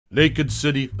Naked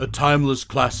City, a timeless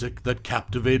classic that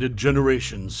captivated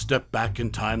generations, stepped back in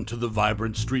time to the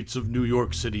vibrant streets of New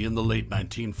York City in the late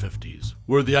 1950s,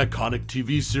 where the iconic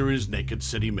TV series Naked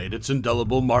City made its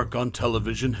indelible mark on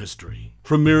television history.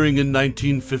 Premiering in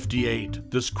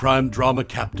 1958, this crime drama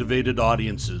captivated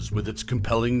audiences with its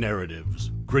compelling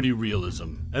narratives, gritty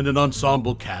realism, and an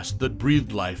ensemble cast that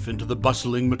breathed life into the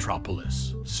bustling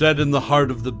metropolis. Set in the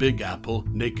heart of the Big Apple,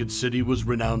 Naked City was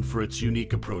renowned for its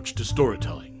unique approach to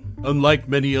storytelling. Unlike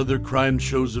many other crime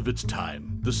shows of its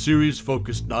time, the series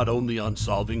focused not only on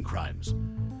solving crimes,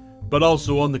 but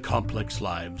also on the complex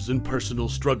lives and personal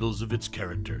struggles of its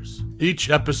characters. Each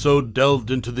episode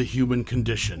delved into the human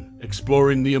condition,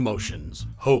 exploring the emotions,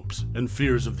 hopes, and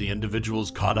fears of the individuals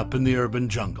caught up in the urban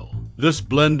jungle. This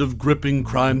blend of gripping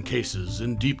crime cases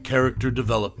and deep character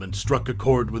development struck a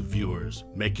chord with viewers,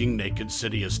 making Naked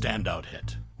City a standout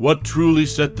hit. What truly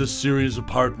set this series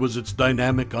apart was its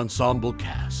dynamic ensemble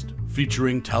cast,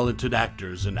 featuring talented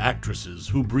actors and actresses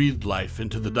who breathed life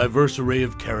into the diverse array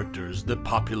of characters that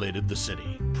populated the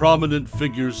city. Prominent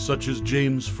figures such as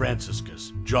James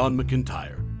Franciscus, John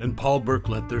McIntire, and Paul Burke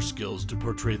lent their skills to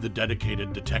portray the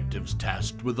dedicated detectives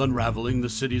tasked with unraveling the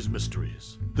city's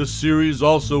mysteries. The series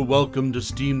also welcomed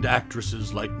esteemed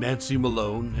actresses like Nancy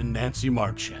Malone and Nancy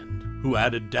Marchand, who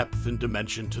added depth and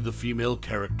dimension to the female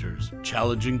characters,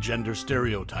 challenging gender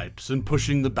stereotypes and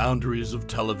pushing the boundaries of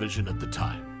television at the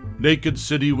time. Naked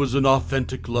City was an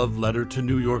authentic love letter to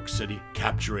New York City,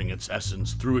 capturing its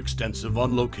essence through extensive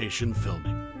on-location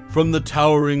filming. From the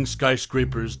towering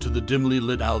skyscrapers to the dimly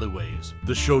lit alleyways,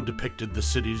 the show depicted the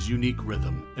city's unique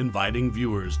rhythm, inviting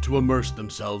viewers to immerse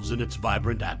themselves in its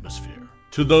vibrant atmosphere.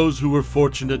 To those who were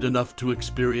fortunate enough to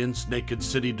experience Naked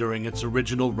City during its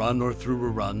original run or through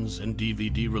reruns and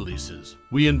DVD releases,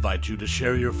 we invite you to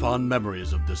share your fond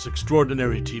memories of this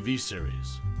extraordinary TV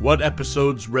series. What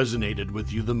episodes resonated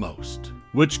with you the most?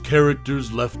 Which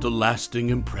characters left a lasting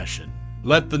impression?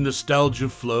 Let the nostalgia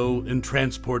flow and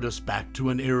transport us back to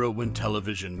an era when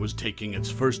television was taking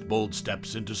its first bold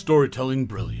steps into storytelling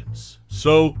brilliance.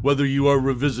 So, whether you are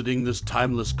revisiting this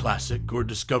timeless classic or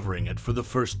discovering it for the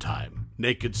first time,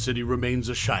 Naked City remains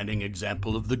a shining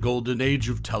example of the golden age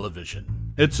of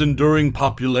television. Its enduring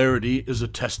popularity is a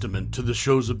testament to the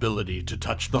show's ability to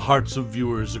touch the hearts of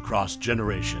viewers across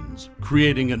generations,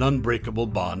 creating an unbreakable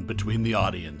bond between the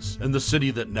audience and the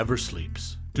city that never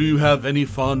sleeps. Do you have any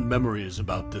fond memories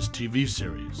about this TV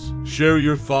series? Share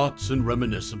your thoughts and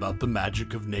reminisce about the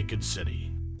magic of Naked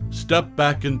City. Step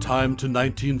back in time to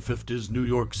 1950s New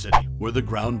York City, where the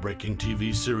groundbreaking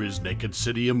TV series Naked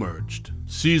City emerged.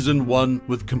 Season 1,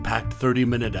 with compact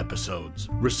 30-minute episodes,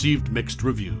 received mixed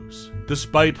reviews.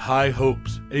 Despite high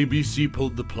hopes, ABC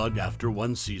pulled the plug after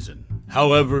one season.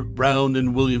 However, Brown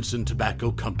and Williamson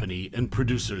Tobacco Company and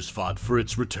producers fought for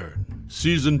its return.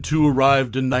 Season 2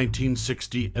 arrived in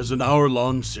 1960 as an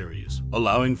hour-long series,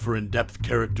 allowing for in-depth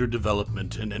character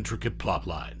development and intricate plot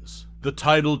lines. The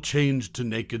title changed to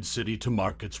Naked City to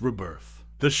mark its rebirth.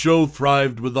 The show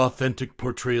thrived with authentic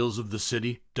portrayals of the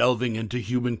city, delving into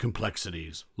human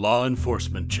complexities, law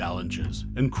enforcement challenges,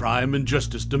 and crime and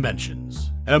justice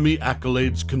dimensions. Emmy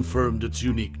accolades confirmed its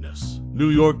uniqueness. New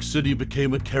York City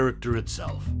became a character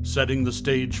itself, setting the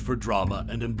stage for drama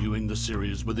and imbuing the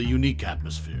series with a unique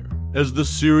atmosphere. As the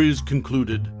series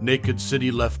concluded, Naked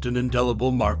City left an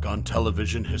indelible mark on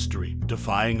television history,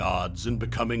 defying odds and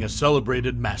becoming a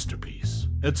celebrated masterpiece.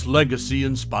 Its legacy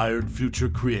inspired future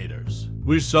creators.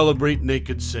 We celebrate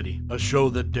Naked City, a show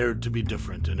that dared to be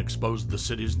different and exposed the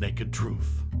city's naked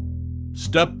truth.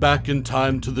 Step back in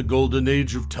time to the golden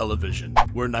age of television,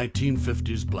 where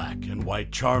 1950s black and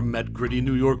white charm met gritty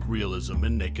New York realism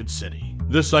in Naked City.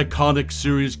 This iconic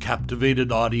series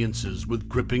captivated audiences with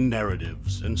gripping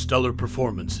narratives and stellar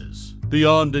performances.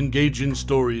 Beyond engaging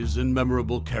stories and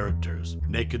memorable characters,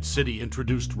 Naked City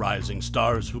introduced rising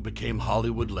stars who became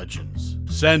Hollywood legends.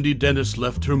 Sandy Dennis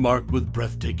left her mark with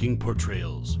breathtaking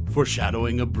portrayals,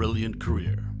 foreshadowing a brilliant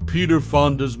career. Peter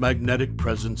Fonda's magnetic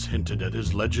presence hinted at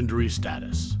his legendary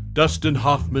status. Dustin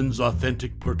Hoffman's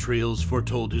authentic portrayals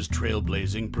foretold his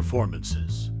trailblazing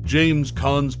performances. James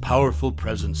Caan's powerful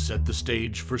presence set the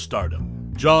stage for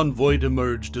stardom. Jon Voight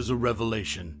emerged as a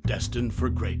revelation, destined for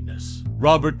greatness.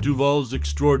 Robert Duvall's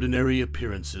extraordinary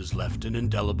appearances left an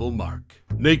indelible mark.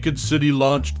 Naked City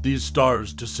launched these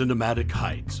stars to cinematic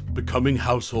heights, becoming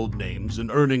household names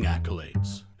and earning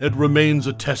accolades. It remains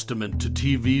a testament to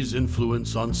TV's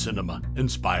influence on cinema,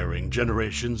 inspiring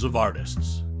generations of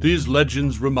artists. These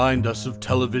legends remind us of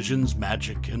television's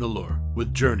magic and allure,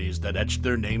 with journeys that etched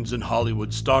their names in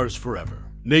Hollywood stars forever.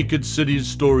 Naked City's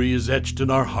story is etched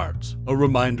in our hearts, a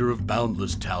reminder of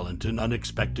boundless talent in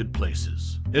unexpected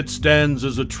places. It stands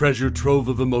as a treasure trove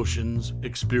of emotions,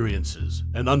 experiences,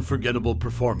 and unforgettable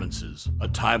performances, a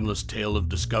timeless tale of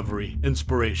discovery,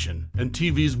 inspiration, and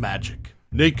TV's magic.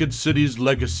 Naked City's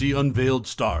legacy unveiled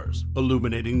stars,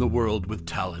 illuminating the world with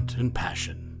talent and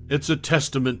passion. It's a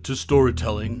testament to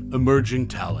storytelling, emerging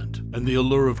talent, and the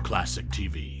allure of classic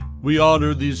TV. We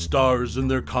honor these stars and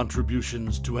their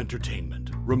contributions to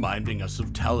entertainment, reminding us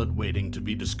of talent waiting to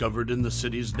be discovered in the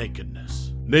city's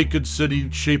nakedness. Naked City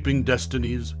shaping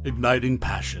destinies, igniting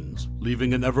passions,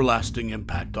 leaving an everlasting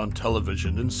impact on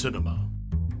television and cinema.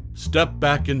 Step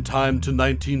back in time to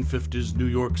 1950s New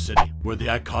York City, where the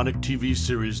iconic TV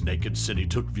series Naked City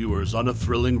took viewers on a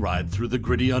thrilling ride through the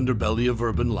gritty underbelly of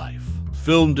urban life.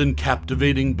 Filmed in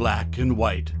captivating black and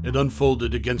white, it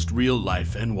unfolded against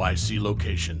real-life NYC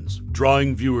locations,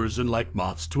 drawing viewers in like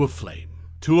moths to a flame.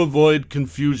 To avoid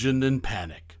confusion and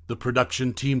panic, the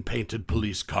production team painted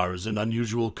police cars in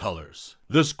unusual colors.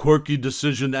 This quirky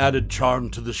decision added charm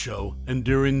to the show,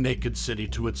 endearing Naked City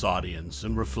to its audience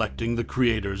and reflecting the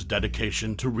creators'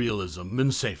 dedication to realism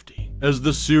and safety. As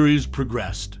the series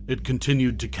progressed, it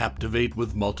continued to captivate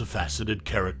with multifaceted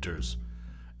characters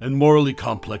and morally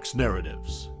complex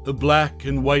narratives. The black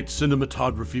and white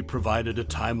cinematography provided a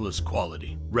timeless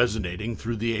quality, resonating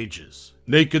through the ages.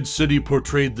 Naked City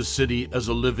portrayed the city as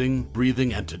a living,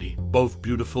 breathing entity, both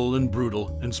beautiful and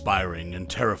brutal, inspiring and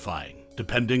terrifying,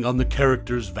 depending on the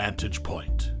character's vantage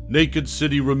point. Naked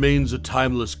City remains a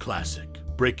timeless classic,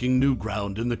 breaking new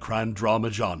ground in the crime drama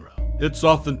genre. Its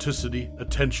authenticity,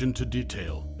 attention to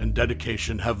detail, and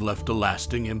dedication have left a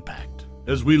lasting impact.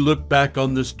 As we look back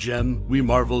on this gem, we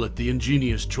marvel at the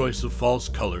ingenious choice of false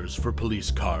colors for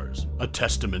police cars, a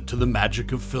testament to the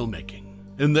magic of filmmaking.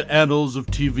 In the annals of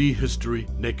TV history,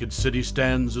 Naked City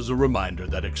stands as a reminder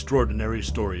that extraordinary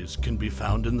stories can be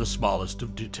found in the smallest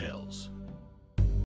of details.